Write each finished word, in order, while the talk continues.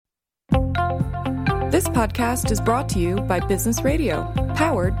This podcast is brought to you by Business Radio,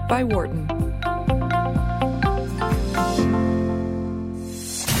 powered by Wharton.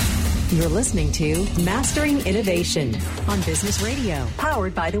 You're listening to Mastering Innovation on Business Radio,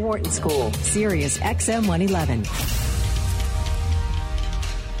 powered by the Wharton School, Sirius XM 111.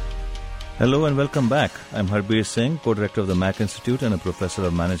 Hello and welcome back. I'm Harbir Singh, co-director of the Mac Institute and a professor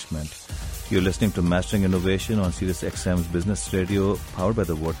of management. You're listening to Mastering Innovation on Sirius XM's Business Radio, powered by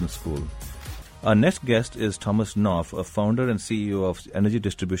the Wharton School. Our next guest is Thomas Knopf, a founder and CEO of Energy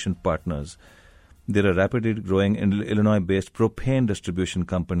Distribution Partners. They're a rapidly growing Illinois-based propane distribution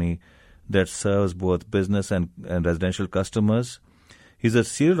company that serves both business and residential customers. He's a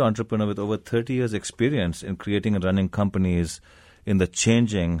serial entrepreneur with over 30 years' experience in creating and running companies in the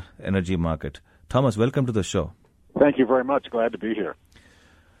changing energy market. Thomas, welcome to the show. Thank you very much. Glad to be here.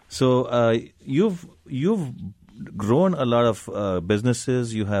 So you've grown a lot of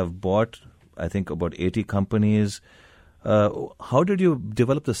businesses. You have bought, I think, about 80 companies. How did you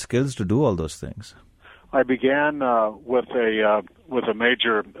develop the skills to do all those things? I began with a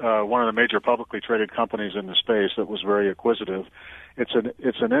major one of the major publicly traded companies in the space that was very acquisitive. It's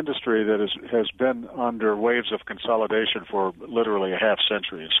an industry that has been under waves of consolidation for literally a half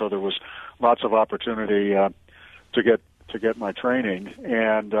century. So there was lots of opportunity to get my training,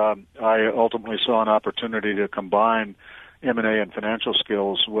 and I ultimately saw an opportunity to combine M&A and financial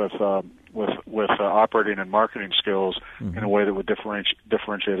skills with operating and marketing skills in a way that would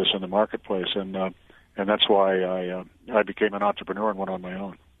differentiate us in the marketplace, and that's why I became an entrepreneur and went on my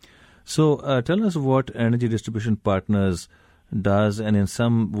own. So tell us what Energy Distribution Partners does, and in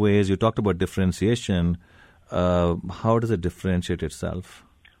some ways you talked about differentiation. How does it differentiate itself?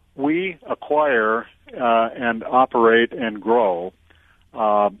 We acquire and operate and grow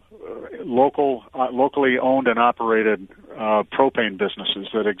locally owned and operated propane businesses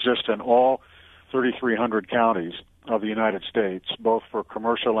that exist in all 3,300 counties of the United States, both for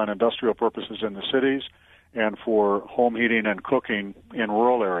commercial and industrial purposes in the cities and for home heating and cooking in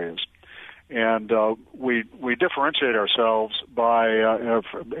rural areas. And we differentiate ourselves by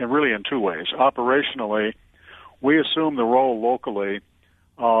really in two ways. Operationally, we assume the role locally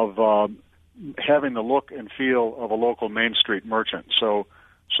of having the look and feel of a local Main Street merchant. So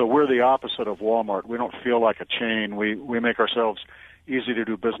we're the opposite of Walmart. We don't feel like a chain. We make ourselves easy to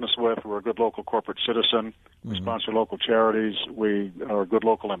do business with. We're a good local corporate citizen. We sponsor local charities. We are a good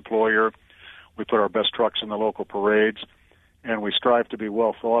local employer. We put our best trucks in the local parades, and we strive to be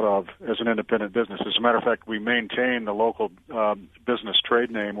well thought of as an independent business. As a matter of fact, we maintain the local business trade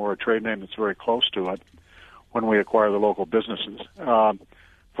name or a trade name that's very close to it when we acquire the local businesses.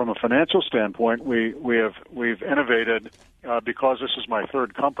 From a financial standpoint, we've innovated because this is my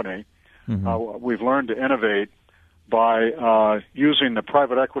third company. We've learned to innovate by using the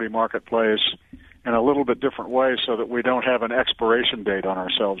private equity marketplace in a little bit different way so that we don't have an expiration date on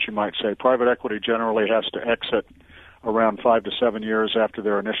ourselves, you might say. Private equity generally has to exit around 5 to 7 years after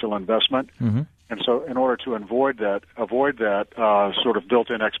their initial investment. And so in order to avoid that sort of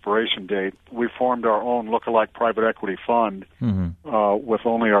built-in expiration date, we formed our own lookalike private equity fund with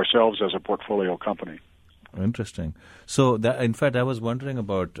only ourselves as a portfolio company. Interesting. So, in fact, I was wondering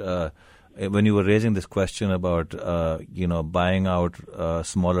about when you were raising this question about buying out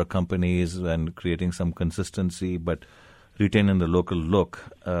smaller companies and creating some consistency, but retaining the local look.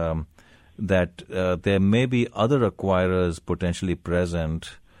 That there may be other acquirers potentially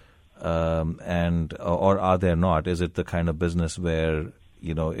present, or are there not? Is it the kind of business where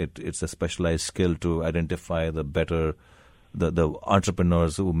it's a specialized skill to identify the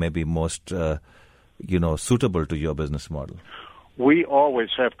entrepreneurs who may be most suitable to your business model? We always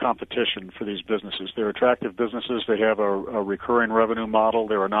have competition for these businesses. They're attractive businesses. They have a recurring revenue model.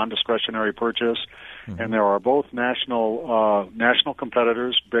 They're a non-discretionary purchase. And there are both national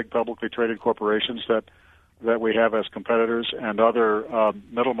competitors, big publicly traded corporations that we have as competitors, and other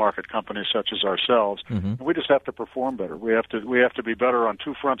middle market companies such as ourselves. And we just have to perform better. We have to be better on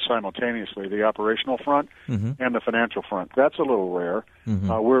two fronts simultaneously: the operational front and the financial front. That's a little rare.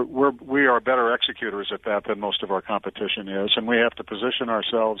 We are better executors at that than most of our competition is, and we have to position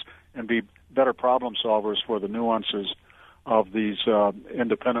ourselves and be better problem solvers for the nuances of these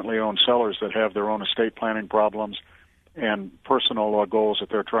independently owned sellers that have their own estate planning problems and personal goals that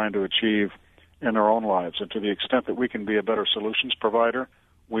they're trying to achieve in their own lives. And to the extent that we can be a better solutions provider,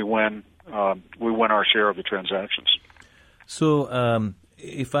 we win our share of the transactions. So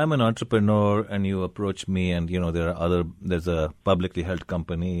if I'm an entrepreneur and you approach me and, there's a publicly held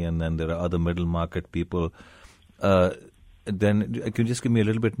company and then there are other middle market people, then can you just give me a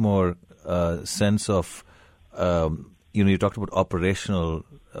little bit more sense of you talked about operational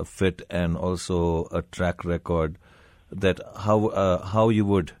fit and also a track record. That how you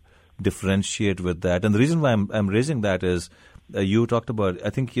would differentiate with that, and the reason why I'm raising that is you talked about. I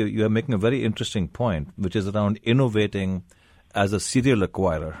think you are making a very interesting point, which is around innovating as a serial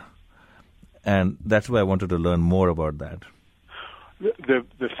acquirer, and that's why I wanted to learn more about that.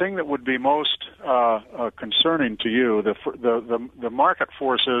 The thing that would be most concerning to you, the market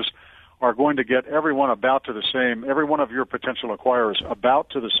forces are going to get every one of your potential acquirers about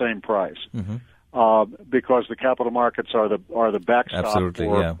to the same price, because the capital markets are the backstop Absolutely,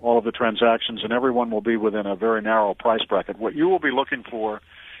 for all of the transactions, and everyone will be within a very narrow price bracket. What you will be looking for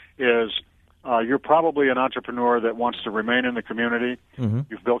is you're probably an entrepreneur that wants to remain in the community.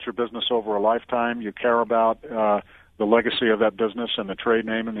 You've built your business over a lifetime. You care about the legacy of that business and the trade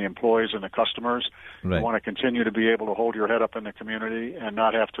name and the employees and the customers. Right. You want to continue to be able to hold your head up in the community and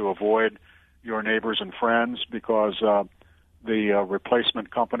not have to avoid your neighbors and friends because the replacement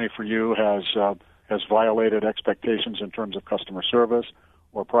company for you has violated expectations in terms of customer service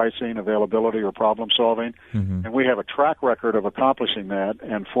or pricing, availability, or problem solving. And we have a track record of accomplishing that,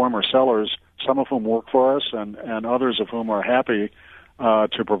 and former sellers, some of whom work for us and others of whom are happy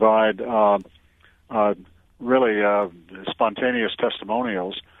to provide really spontaneous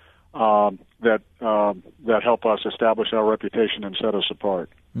testimonials that help us establish our reputation and set us apart.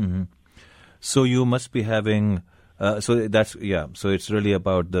 So you must be having. So it's really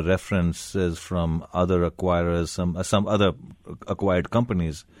about the references from other acquirers, some other acquired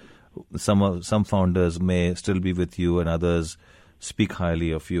companies. Some founders may still be with you, and others speak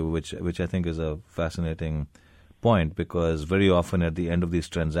highly of you, which I think is a fascinating point, because very often at the end of these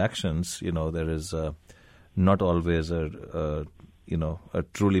transactions, there is not always a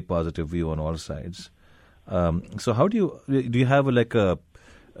truly positive view on all sides. So how do you have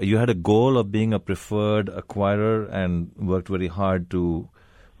you had a goal of being a preferred acquirer and worked very hard to,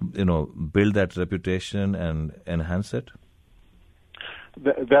 build that reputation and enhance it?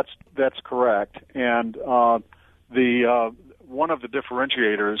 That's correct. And one of the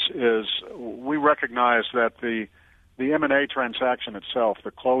differentiators is we recognize that the M&A transaction itself,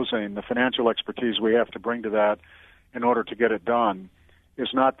 the closing, the financial expertise we have to bring to that in order to get it done,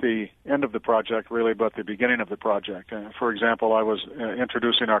 is not the end of the project, really, but the beginning of the project. For example, I was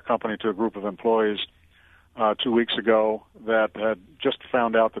introducing our company to a group of employees 2 weeks ago that had just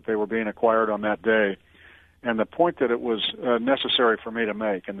found out that they were being acquired on that day. And the point that it was necessary for me to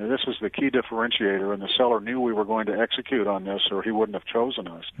make, and this is the key differentiator, and the seller knew we were going to execute on this or he wouldn't have chosen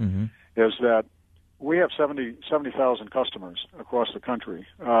us, is that we have 70,000 customers across the country.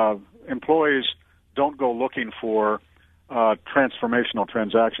 Employees don't go looking for transformational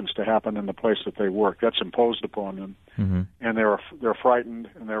transactions to happen in the place that they work. That's imposed upon them, and they're frightened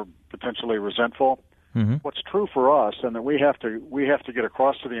and they're potentially resentful. What's true for us, and that we have to get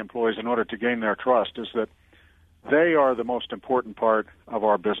across to the employees in order to gain their trust, is that they are the most important part of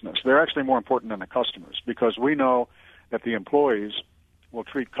our business. They're actually more important than the customers, because we know that the employees will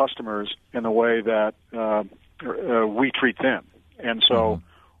treat customers in the way that we treat them, and so.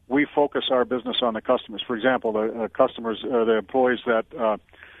 We focus our business on the customers. For example, the employees that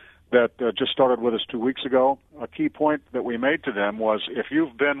just started with us 2 weeks ago, a key point that we made to them was, if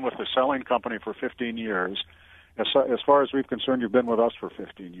you've been with the selling company for 15 years, as far as we're concerned, you've been with us for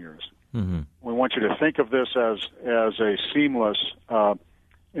 15 years. We want you to think of this as a seamless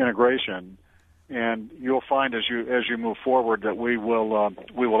integration, and you'll find as you move forward that we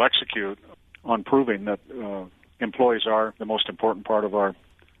will execute on proving that employees are the most important part of our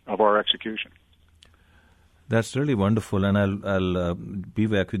execution. That's really wonderful, and I'll be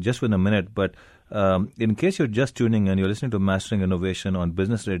back just in a minute. But in case you're just tuning in, you're listening to Mastering Innovation on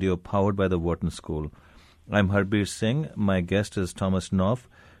Business Radio, powered by the Wharton School. I'm Harbir Singh. My guest is Thomas Knoff,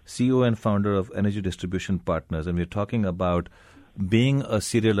 CEO and founder of Energy Distribution Partners, and we're talking about being a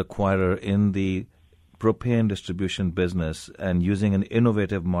serial acquirer in the propane distribution business and using an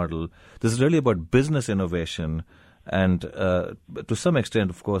innovative model. This is really about business innovation. And to some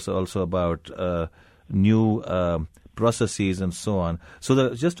extent, of course, also about new processes and so on.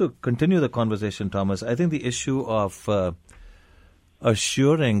 So just to continue the conversation, Thomas, I think the issue of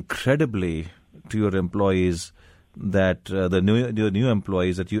assuring credibly to your employees that the new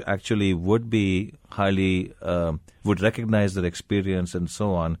employees that you actually would be highly would recognize their experience and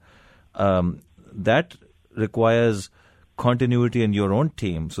so on, that requires continuity in your own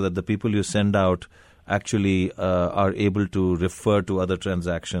team, so that the people you send out actually are able to refer to other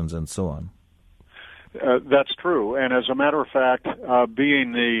transactions and so on. That's true, and as a matter of fact,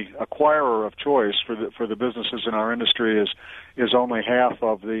 being the acquirer of choice for the businesses in our industry is only half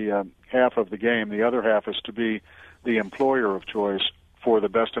of the game. The other half is to be the employer of choice for the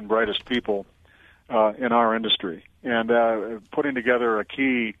best and brightest people in our industry. And putting together a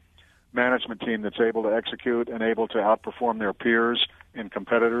key management team that's able to execute and able to outperform their peers and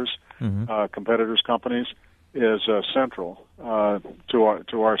competitors, competitors' companies, is central to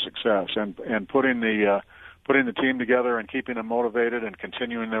our success. And putting the team together and keeping them motivated and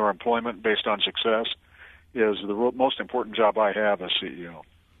continuing their employment based on success is the most important job I have as CEO.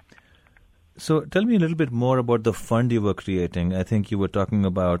 So tell me a little bit more about the fund you were creating. I think you were talking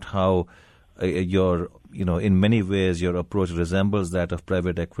about how in many ways your approach resembles that of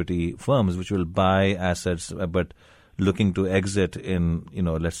private equity firms, which will buy assets but looking to exit in,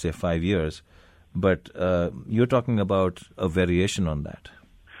 let's say 5 years. But you're talking about a variation on that.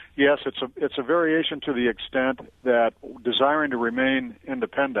 Yes, it's a variation to the extent that desiring to remain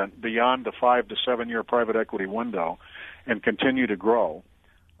independent beyond the 5 to 7 year private equity window and continue to grow,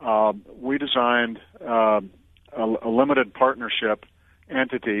 we designed a limited partnership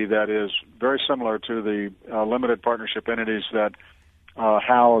entity that is very similar to the limited partnership entities that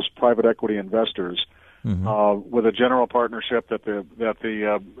house private equity investors, with a general partnership that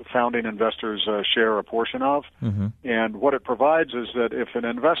the founding investors share a portion of. And what it provides is that if an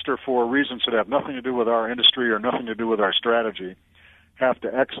investor, for reasons that have nothing to do with our industry or nothing to do with our strategy, have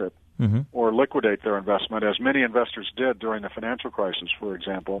to exit or liquidate their investment, as many investors did during the financial crisis, for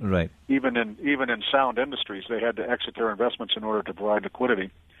example, right. even in sound industries, they had to exit their investments in order to provide liquidity.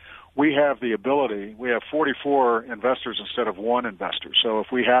 We have the ability. We have 44 investors instead of one investor. So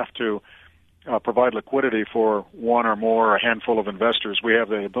if we have to provide liquidity for one or more, a handful of investors, we have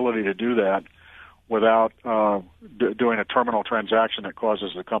the ability to do that without doing a terminal transaction that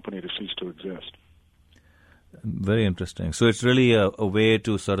causes the company to cease to exist. Very interesting. So it's really a way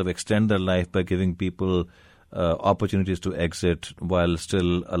to sort of extend their life by giving people opportunities to exit while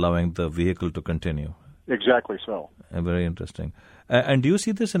still allowing the vehicle to continue. Exactly so. Very interesting. And do you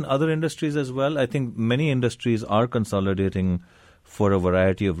see this in other industries as well? I think many industries are consolidating for a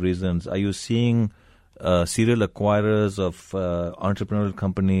variety of reasons. Are you seeing serial acquirers of entrepreneurial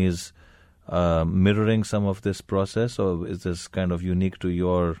companies mirroring some of this process, or is this kind of unique to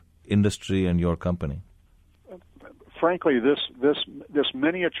your industry and your company? Frankly, this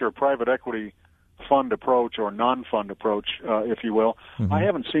miniature private equity fund approach or non-fund approach, if you will, I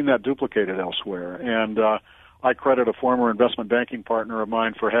haven't seen that duplicated elsewhere. And I credit a former investment banking partner of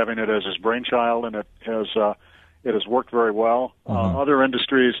mine for having it as his brainchild, and it has worked very well. Other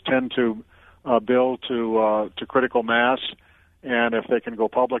industries tend to build to critical mass, and if they can go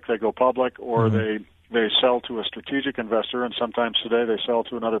public, they go public, or they sell to a strategic investor, and sometimes today they sell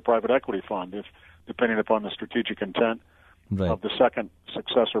to another private equity fund, depending upon the strategic intent of the second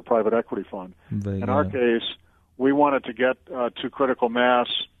successor private equity fund. In our case, we wanted to get to critical mass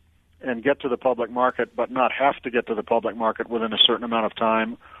and get to the public market, but not have to get to the public market within a certain amount of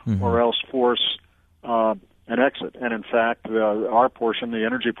time, or else force an exit. And in fact, our portion, the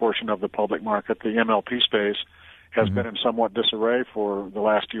energy portion of the public market, the MLP space, has been in somewhat disarray for the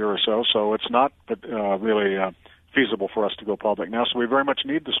last year or so. So it's not really feasible for us to go public now. So we very much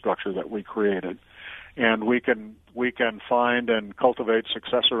need the structure that we created, and we can find and cultivate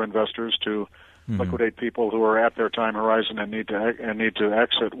successor investors to liquidate people who are at their time horizon and need to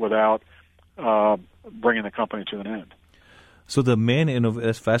exit without bringing the company to an end. So the main innovation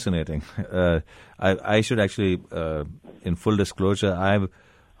is fascinating. I should actually, in full disclosure,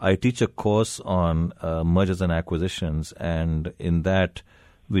 I teach a course on mergers and acquisitions, and in that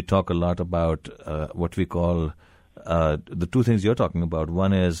we talk a lot about what we call the two things you're talking about.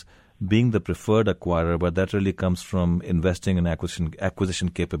 One is being the preferred acquirer, but that really comes from investing in acquisition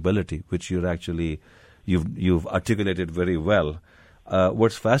capability, which you've articulated very well.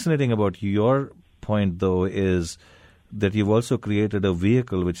 What's fascinating about your point, though, is that you've also created a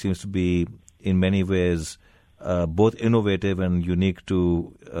vehicle which seems to be, in many ways, both innovative and unique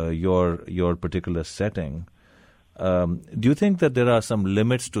to your particular setting. Do you think that there are some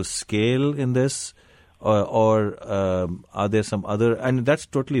limits to scale in this, or are there some other? And that's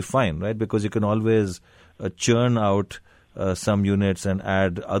totally fine, right? Because you can always churn out some units and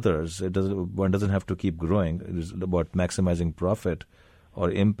add others. One doesn't have to keep growing. It's about maximizing profit or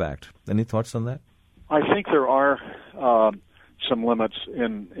impact. Any thoughts on that? I think there are some limits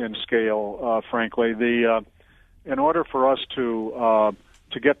in scale. Frankly, in order for us to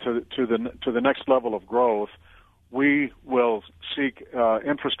get to the next level of growth, we will seek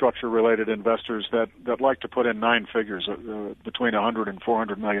infrastructure-related investors that like to put in nine figures, between $100 and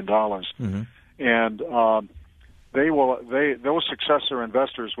 $400 million, and those successor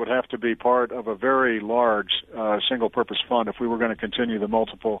investors would have to be part of a very large single-purpose fund if we were going to continue the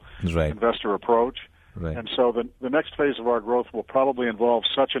multiple investor approach. Right. And so the next phase of our growth will probably involve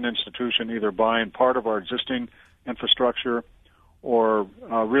such an institution either buying part of our existing infrastructure or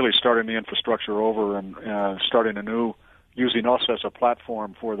really starting the infrastructure over and starting anew, using us as a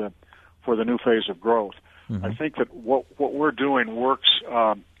platform for the new phase of growth. Mm-hmm. I think that what we're doing works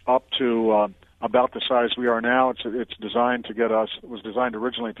up to about the size we are now. It's designed to get us. It was designed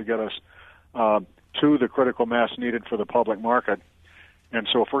originally to get us to the critical mass needed for the public market. And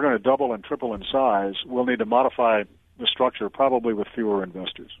so if we're going to double and triple in size, we'll need to modify the structure, probably with fewer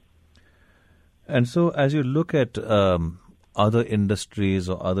investors. And so as you look at other industries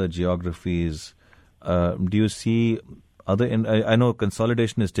or other geographies, do you see I know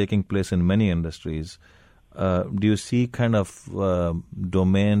consolidation is taking place in many industries. Do you see kind of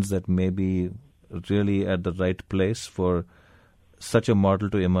domains that may be really at the right place for such a model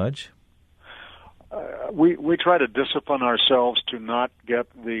to emerge? We try to discipline ourselves to not get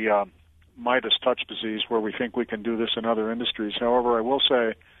the Midas touch disease where we think we can do this in other industries. However, I will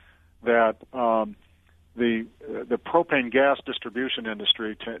say that the propane gas distribution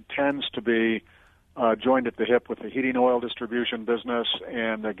industry tends to be joined at the hip with the heating oil distribution business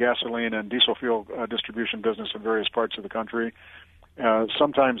and the gasoline and diesel fuel distribution business in various parts of the country.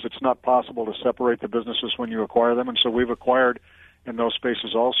 Sometimes it's not possible to separate the businesses when you acquire them, and so we've acquired in those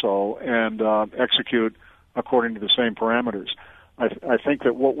spaces also and execute according to the same parameters. I think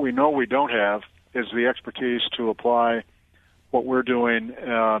that what we know we don't have is the expertise to apply what we're doing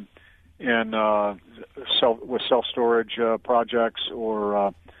with self-storage projects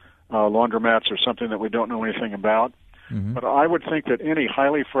or laundromats or something that we don't know anything about. Mm-hmm. But I would think that any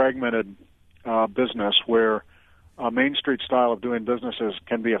highly fragmented business where a Main Street style of doing businesses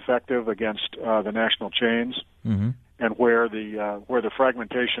can be effective against the national chains, mm-hmm. and where the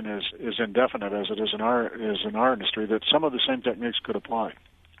fragmentation is indefinite, as it is in our industry, that some of the same techniques could apply.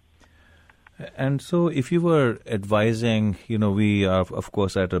 And so if you were advising, we are, of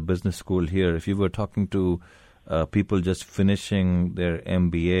course, at a business school here, if you were talking to people just finishing their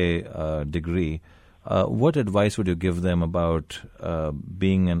MBA degree, what advice would you give them about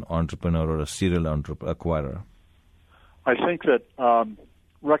being an entrepreneur or a serial acquirer? I think that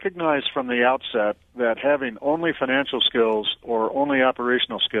recognize from the outset that having only financial skills or only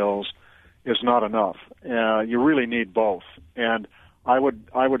operational skills is not enough. You really need both. And I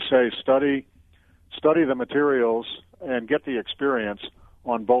would say study the materials and get the experience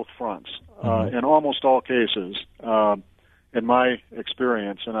on both fronts. Mm-hmm. In almost all cases, in my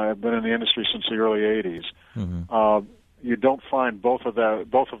experience, and I've been in the industry since the early 80s, mm-hmm. You don't find both of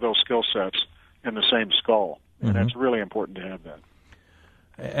those skill sets in the same skull. And mm-hmm. it's really important to have that.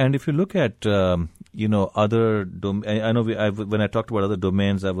 And if you look at, other I know when I talked about other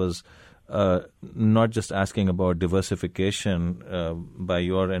domains, I was not just asking about diversification by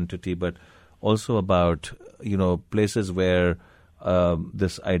your entity, but also about, places where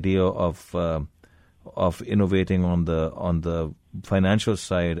this idea of innovating on the financial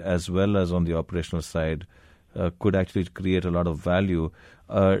side as well as on the operational side could actually create a lot of value.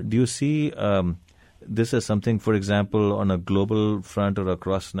 Do you see this is something, for example, on a global front or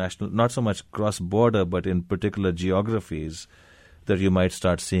across national, not so much cross-border, but in particular geographies, that you might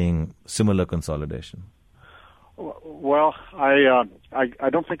start seeing similar consolidation? Well, I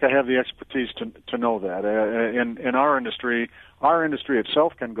don't think I have the expertise to know that. In our industry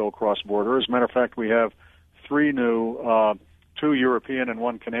itself can go cross-border. As a matter of fact, we have 3 new, 2 European and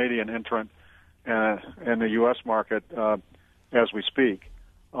 1 Canadian entrant in the U.S. market as we speak.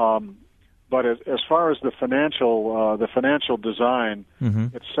 But as far as the financial design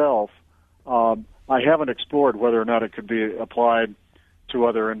mm-hmm. itself, I haven't explored whether or not it could be applied to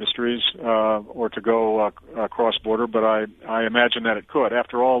other industries or to go cross-border. But I imagine that it could.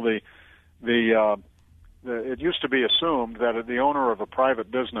 After all, it used to be assumed that the owner of a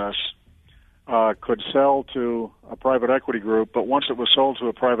private business could sell to a private equity group. But once it was sold to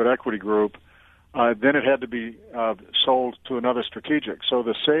a private equity group, then it had to be sold to another strategic. So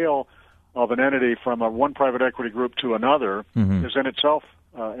the sale of an entity from one private equity group to another mm-hmm. is in itself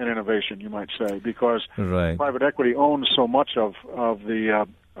an innovation, you might say, because right. private equity owns so much of the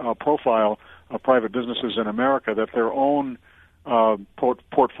profile of private businesses in America that their own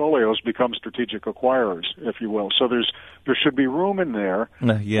portfolios become strategic acquirers, if you will. So there should be room in there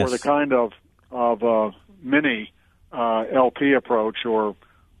yes. for the kind of mini LP approach or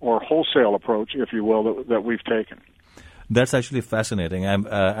wholesale approach, if you will, that we've taken. That's actually fascinating, and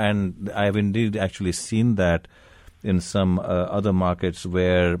I've indeed actually seen that in some other markets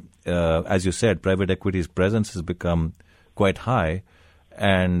where, as you said, private equity's presence has become quite high,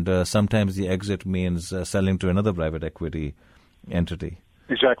 and sometimes the exit means selling to another private equity entity.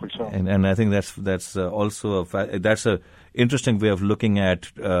 Exactly so. And I think that's also that's a interesting way of looking at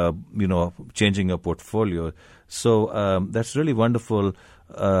changing your portfolio. So that's really wonderful.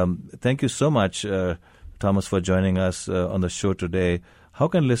 Thank you so much, Thomas, for joining us on the show today. How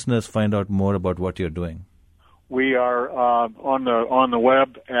can listeners find out more about what you're doing? We are on the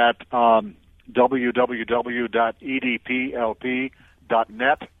web at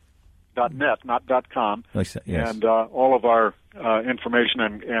www.edplp.net. .net, not .com, yes. And all of our information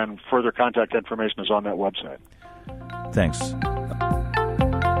and further contact information is on that website. Thanks.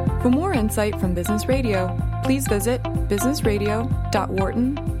 For more insight from Business Radio, please visit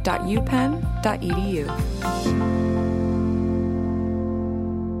businessradio.wharton.upenn.edu.